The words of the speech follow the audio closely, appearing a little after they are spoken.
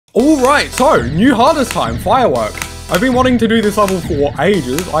Alright, so, new hardest time, Firework. I've been wanting to do this level for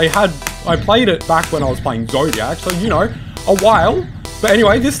ages. I played it back when I was playing Zodiac, so you know, a while. But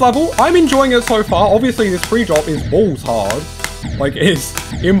anyway, this level, I'm enjoying it so far. Obviously, this pre-drop is balls hard. Like, it's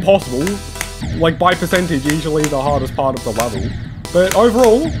impossible. Like, by percentage, usually the hardest part of the level. But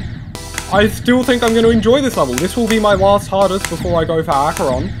overall, I still think I'm going to enjoy this level. This will be my last hardest before I go for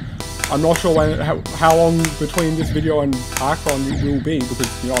Acheron. I'm not sure how long between this video and Acheron it will be,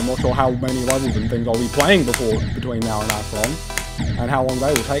 because, you know, I'm not sure how many levels and things I'll be playing between now and Acheron, and how long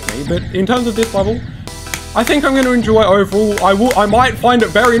they will take me. But in terms of this level, I think I'm going to enjoy it overall. I might find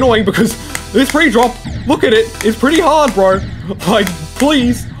it very annoying, because this pre-drop, look at it, it's pretty hard, bro. Like,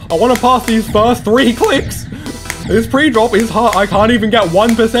 please, I want to pass these first 3 clicks. This pre-drop is hard. I can't even get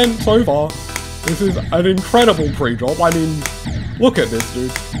 1% so far. This is an incredible pre-drop. I mean, look at this,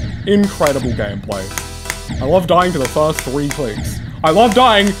 dude. Incredible gameplay. I love dying to the first 3 clicks. I love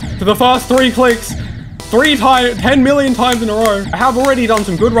dying to the first 3 clicks 10 million times in a row. I have already done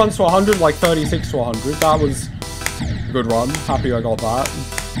some good runs to 100, like 36 to 100. That was a good run. Happy I got that.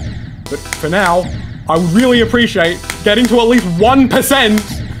 But for now, I would really appreciate getting to at least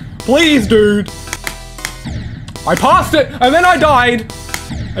 1%. Please, dude. I passed it, and then I died.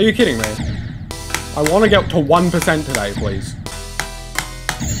 Are you kidding me? I want to get to 1% today, please.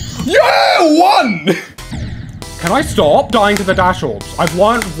 Yeah, 1! Can I stop dying to the dash orbs? I've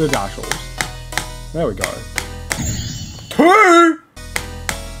learned the dash orbs. There we go. 2!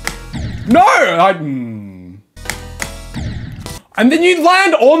 No! And then you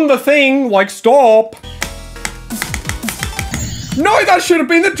land on the thing, like, stop. No, that should have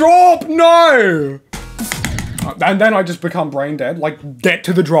been the drop! No! And then I just become brain dead, like, get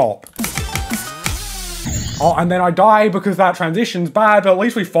to the drop. Oh, and then I die because that transition's bad, but at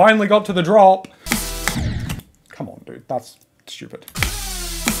least we finally got to the drop. Come on, dude, that's stupid.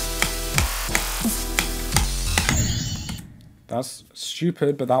 That's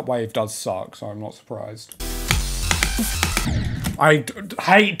stupid, but that wave does suck, so I'm not surprised. I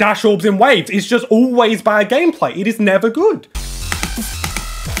hate dash orbs in waves. It's just always bad gameplay. It is never good.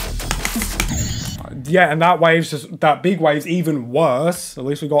 Yeah, and that big wave's even worse. At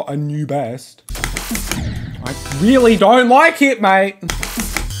least we got a new best. I really don't like it, mate.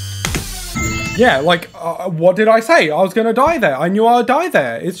 Yeah, like, what did I say? I was gonna die there. I knew I would die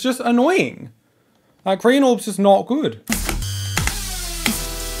there. It's just annoying. That green orb's just not good.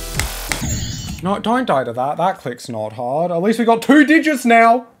 No, don't die to that. That click's not hard. At least we got 2 digits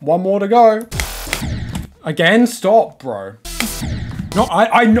now. 1 more to go. Again, stop, bro. No,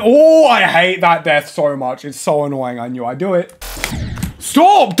 I hate that death so much. It's so annoying. I knew I'd do it.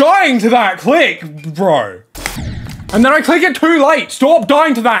 Stop dying to that click, bro. And then I click it too late. Stop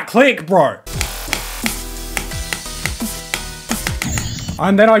dying to that click, bro.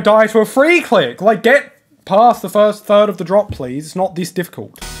 And then I die to a free click. Like, get past the first third of the drop, please. It's not this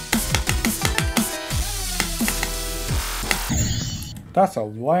difficult. That's a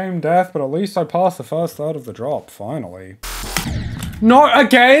lame death, but at least I passed the first third of the drop, finally. No,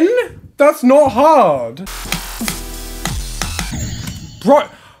 again? That's not hard. Bro,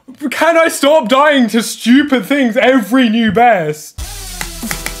 can I stop dying to stupid things every new best?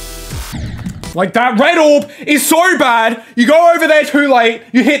 Like, that red orb is so bad. You go over there too late,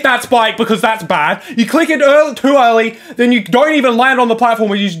 you hit that spike because that's bad. You click it too early, then you don't even land on the platform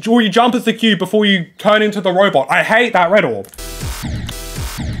or you jump as the cube before you turn into the robot. I hate that red orb.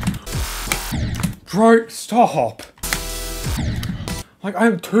 Bro, stop. Like,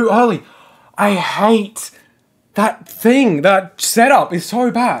 I'm too early. I hate that thing. That setup is so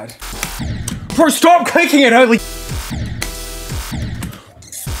bad. Bro, stop clicking it early.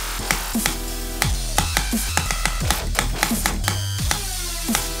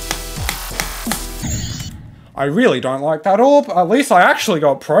 I really don't like that orb. At least I actually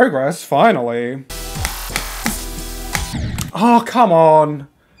got progress, finally. Oh, come on.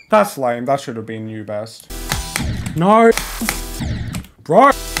 That's lame. That should have been new best. No.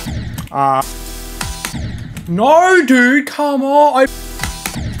 Bro. No, dude. Come on.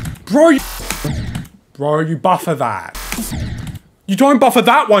 Bro, you buffer that. You don't buffer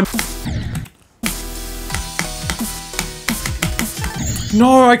that one.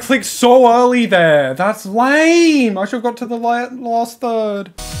 No, I clicked so early there. That's lame. I should have got to the last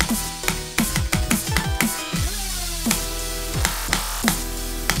third.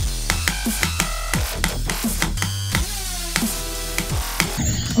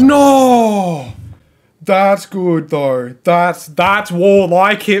 No! That's good though. That's more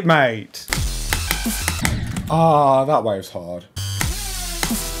like it, mate. Ah, that wave's hard.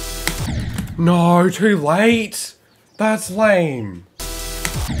 No, too late. That's lame.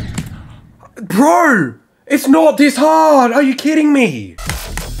 Bro! It's not this hard! Are you kidding me?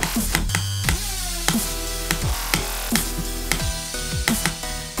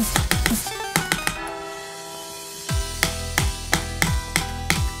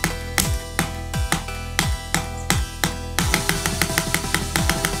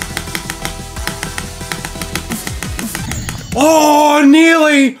 Oh,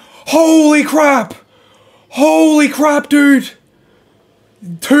 nearly! Holy crap! Holy crap, dude!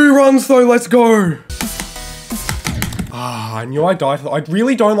 2 runs though, let's go! Ah, I knew I'd die. I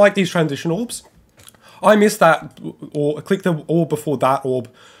really don't like these transition orbs. I missed that, or click the orb before that orb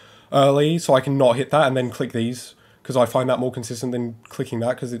early, so I can not hit that, and then click these, because I find that more consistent than clicking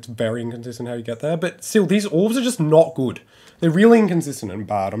that, because it's very inconsistent how you get there. But still, these orbs are just not good. They're really inconsistent and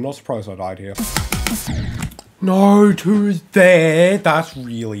bad. I'm not surprised I died here. No, 2's there. That's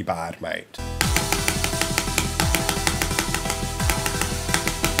really bad, mate.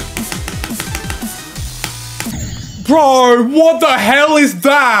 Bro, what the hell is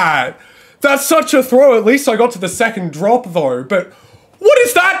that? That's such a throw. At least I got to the second drop though, but what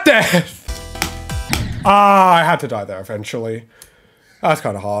is that death? Ah, I had to die there eventually. That's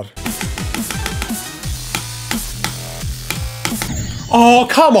kind of hard. Oh,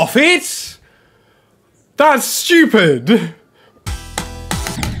 come off it! That's stupid!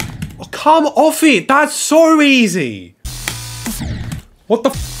 Oh, come off it! That's so easy! What the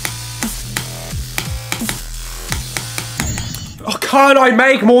f- Oh, can't I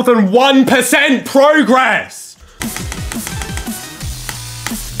make more than 1% progress?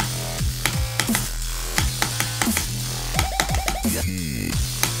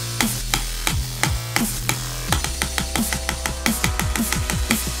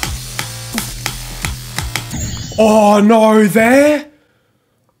 Oh no, there?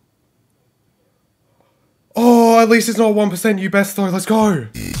 Oh, at least it's not 1%, you best though, let's go.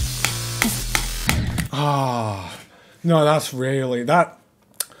 Ah, no, that's really, that,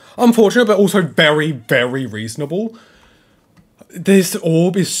 unfortunate, but also very, very reasonable. This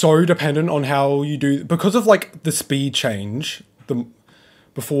orb is so dependent on how you do, because of like the speed change, because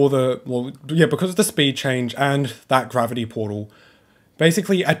of the speed change and that gravity portal,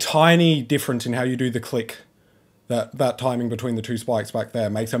 basically a tiny difference in how you do the click, that timing between the 2 spikes back there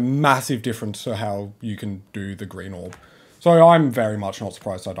makes a massive difference to how you can do the green orb. So I'm very much not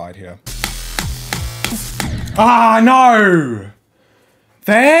surprised I died here. Ah, no!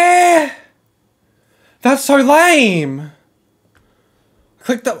 There? That's so lame!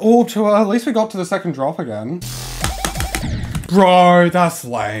 Click the orb to, at least we got to the second drop again. Bro, that's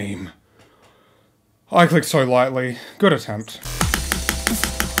lame. I clicked so lightly. Good attempt.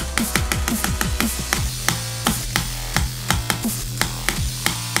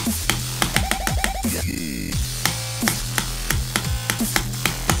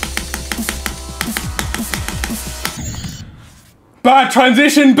 Bad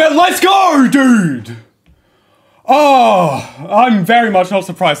transition, but let's go, dude! Oh, I'm very much not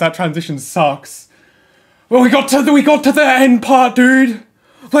surprised. That transition sucks. Well, we got to the end part, dude.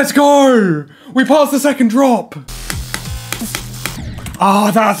 Let's go. We passed the second drop. Ah,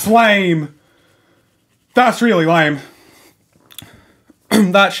 that's lame. That's really lame.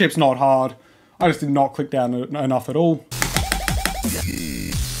 That ship's not hard. I just did not click down enough at all.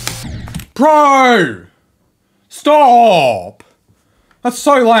 Bro! Stop! That's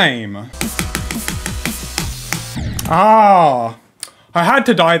so lame. Ah, I had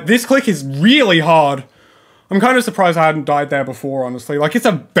to die. This click is really hard. I'm kind of surprised I hadn't died there before, honestly. Like, it's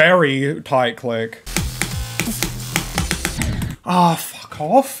a very tight click. Ah, fuck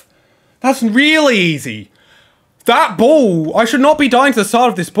off. That's really easy. That ball, I should not be dying to the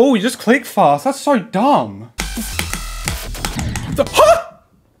start of this ball. You just click fast. That's so dumb. Huh?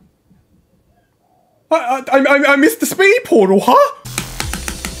 I missed the speed portal, huh?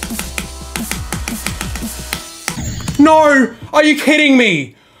 No! Are you kidding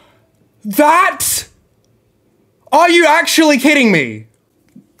me? That? Are you actually kidding me?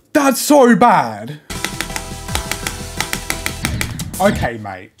 That's so bad. Okay,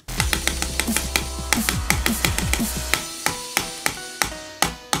 mate.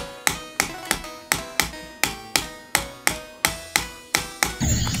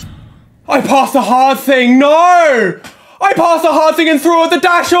 I passed a hard thing, no! I passed a hard thing and threw at the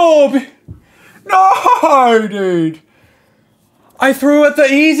dash orb! No, dude! I threw at the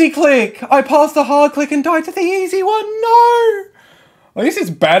easy click! I passed the hard click and died to the easy one, no! At least it's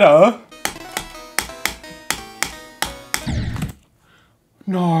better.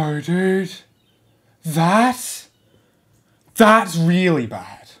 No, dude. That's really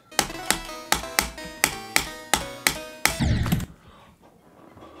bad.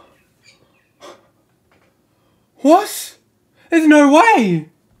 What? There's no way.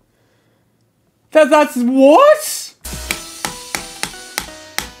 That's what?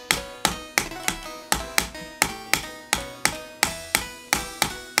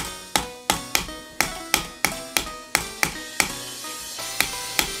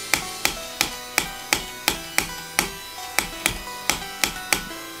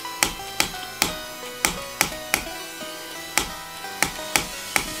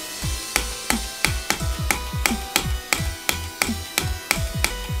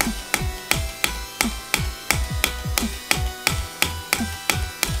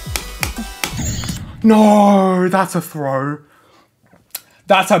 No, that's a throw.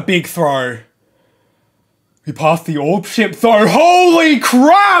 That's a big throw. We passed the orb ship though. Holy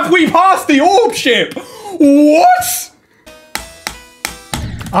crap, we passed the orb ship. What?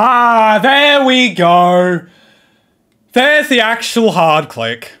 Ah, there we go. There's the actual hard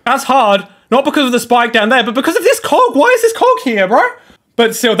click. That's hard, not because of the spike down there, but because of this cog. Why is this cog here, bro?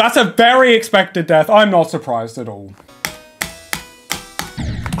 But still, that's a very expected death. I'm not surprised at all.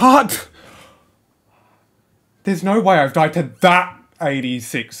 But there's no way I've died to that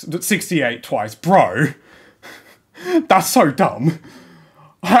 68 twice, bro. That's so dumb.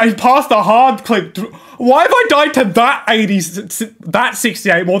 I passed the hard click. Why have I died to that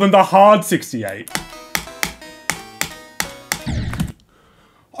 68 more than the hard 68?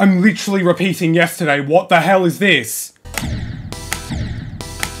 I'm literally repeating yesterday. What the hell is this?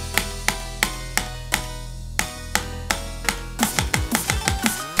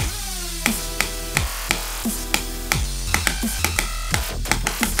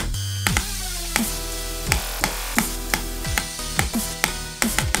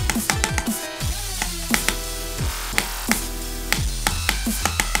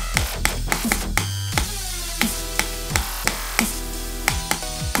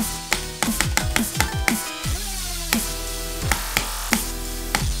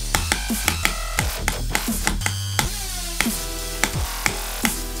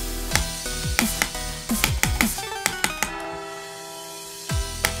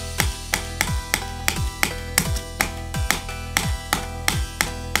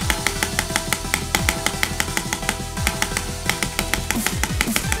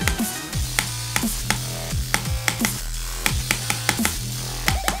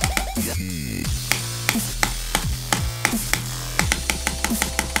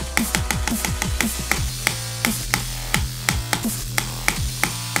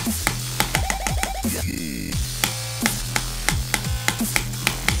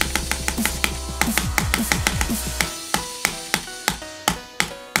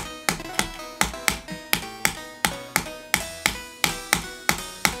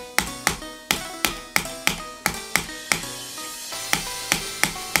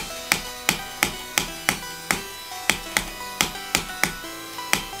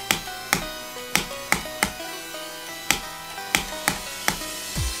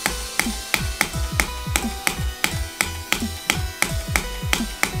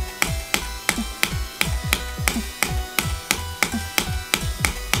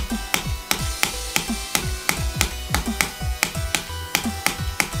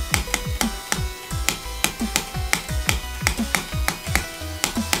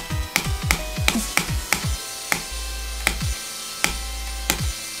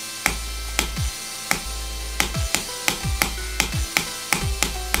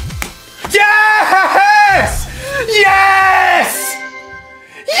 Yes! Yes!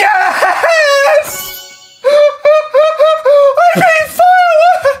 Yes! I beat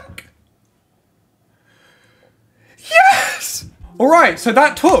Firework! Yes! Alright, so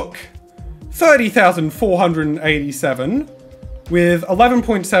that took 30,487 with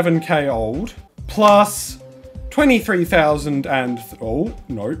 11.7k old plus 23,000 and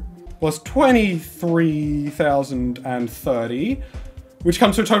plus 23,030, which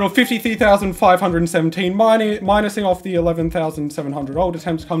comes to a total of 53,517, minusing off the 11,700 old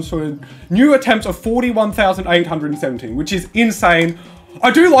attempts, comes to a new attempt of 41,817, which is insane.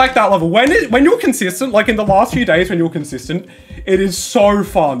 I do like that level. When you're consistent, like in the last few days when you're consistent, it is so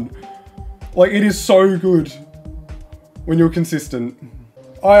fun. Like, it is so good when you're consistent.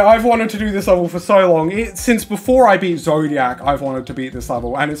 I've wanted to do this level for so long. Since before I beat Zodiac, I've wanted to beat this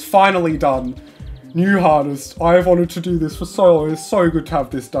level, and it's finally done. New hardest. I've wanted to do this for so long. It's so good to have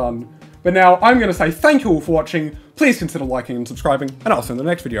this done. But now I'm going to say thank you all for watching. Please consider liking and subscribing, and I'll see you in the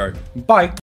next video. Bye.